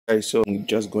Okay, so I'm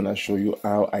just gonna show you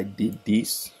how I did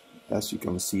this. As you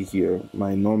can see here,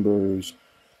 my numbers,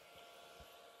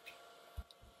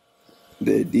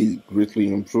 they did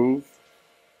greatly improve.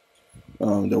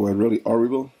 They were really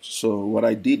horrible. So what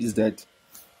I did is that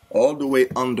all the way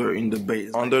under in the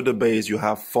base, under the base you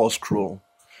have 4 screws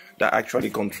that actually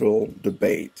control the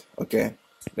bed. Okay,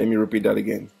 let me repeat that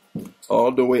again.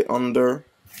 All the way under.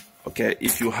 Okay,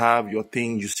 if you have your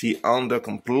thing, you see under,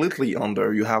 completely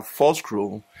under, you have 4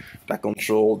 screws that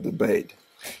control the bed.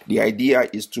 The idea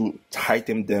is to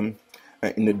tighten them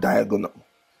in the diagonal.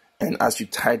 And as you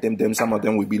tighten them, some of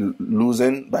them will be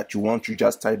loosened, but you want to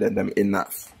just tighten them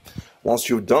enough. Once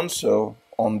you've done so,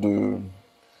 on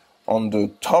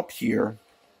the top here,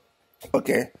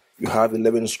 okay, you have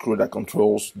 11 screws that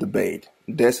controls the bed.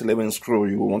 There's 11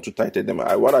 screws, you will want to tighten them.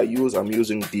 What I'm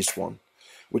using this one,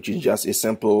 which is just a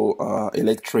simple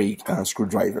electric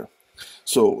screwdriver.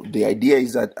 So the idea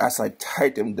is that as I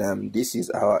tighten them, this is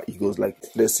how it goes. Like,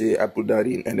 let's say I put that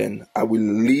in, and then I will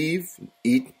leave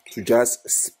it to just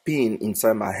spin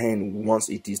inside my hand once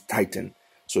it is tightened.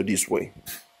 So this way,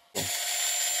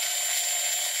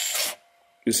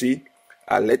 you see,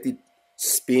 I let it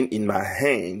spin in my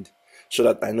hand so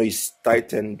that I know it's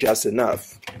tightened just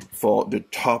enough for the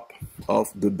top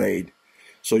of the bed.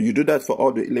 So you do that for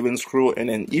all the 11 screws, and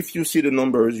then if you see the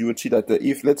numbers, you would see that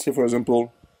if, let's say for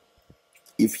example,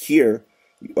 if here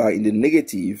you are in the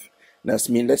negative, that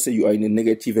means, let's say you are in the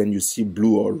negative and you see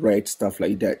blue or red, stuff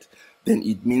like that, then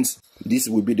it means this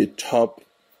will be the top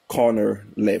corner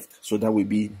left. So that will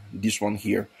be this one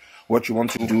here. What you want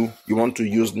to do, you want to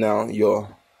use now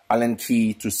your Allen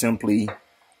key to simply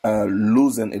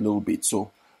loosen a little bit. So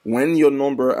when your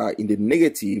number are in the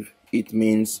negative, it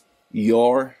means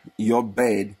your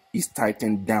bed is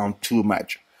tightened down too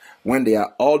much. When they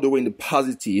are all the way in the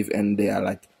positive and they are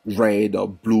like red or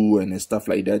blue and stuff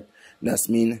like that, that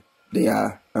means they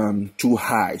are too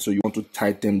high, so you want to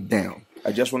tighten them down.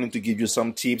 I just wanted to give you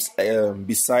some tips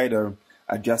beside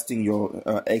adjusting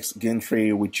your X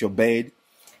gantry with your bed,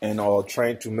 and or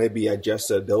trying to maybe adjust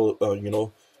those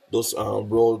those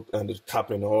roll and the cap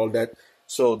and all that.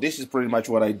 So this is pretty much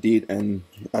what I did, and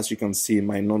as you can see,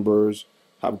 my numbers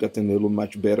have gotten a little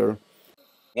much better.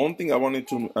 One thing I wanted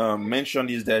to mention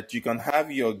is that you can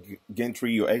have your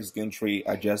gantry, your X gantry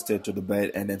adjusted to the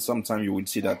bed, and then sometimes you will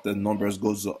see that the numbers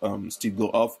still go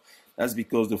off. That's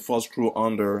because the 4 screws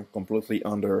under, completely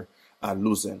under, are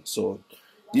loosened. So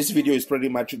this video is pretty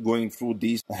much going through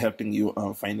this, helping you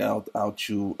find out how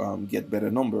to get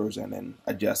better numbers and then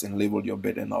adjust and label your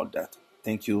bed and all that.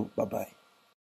 Thank you. Bye-bye.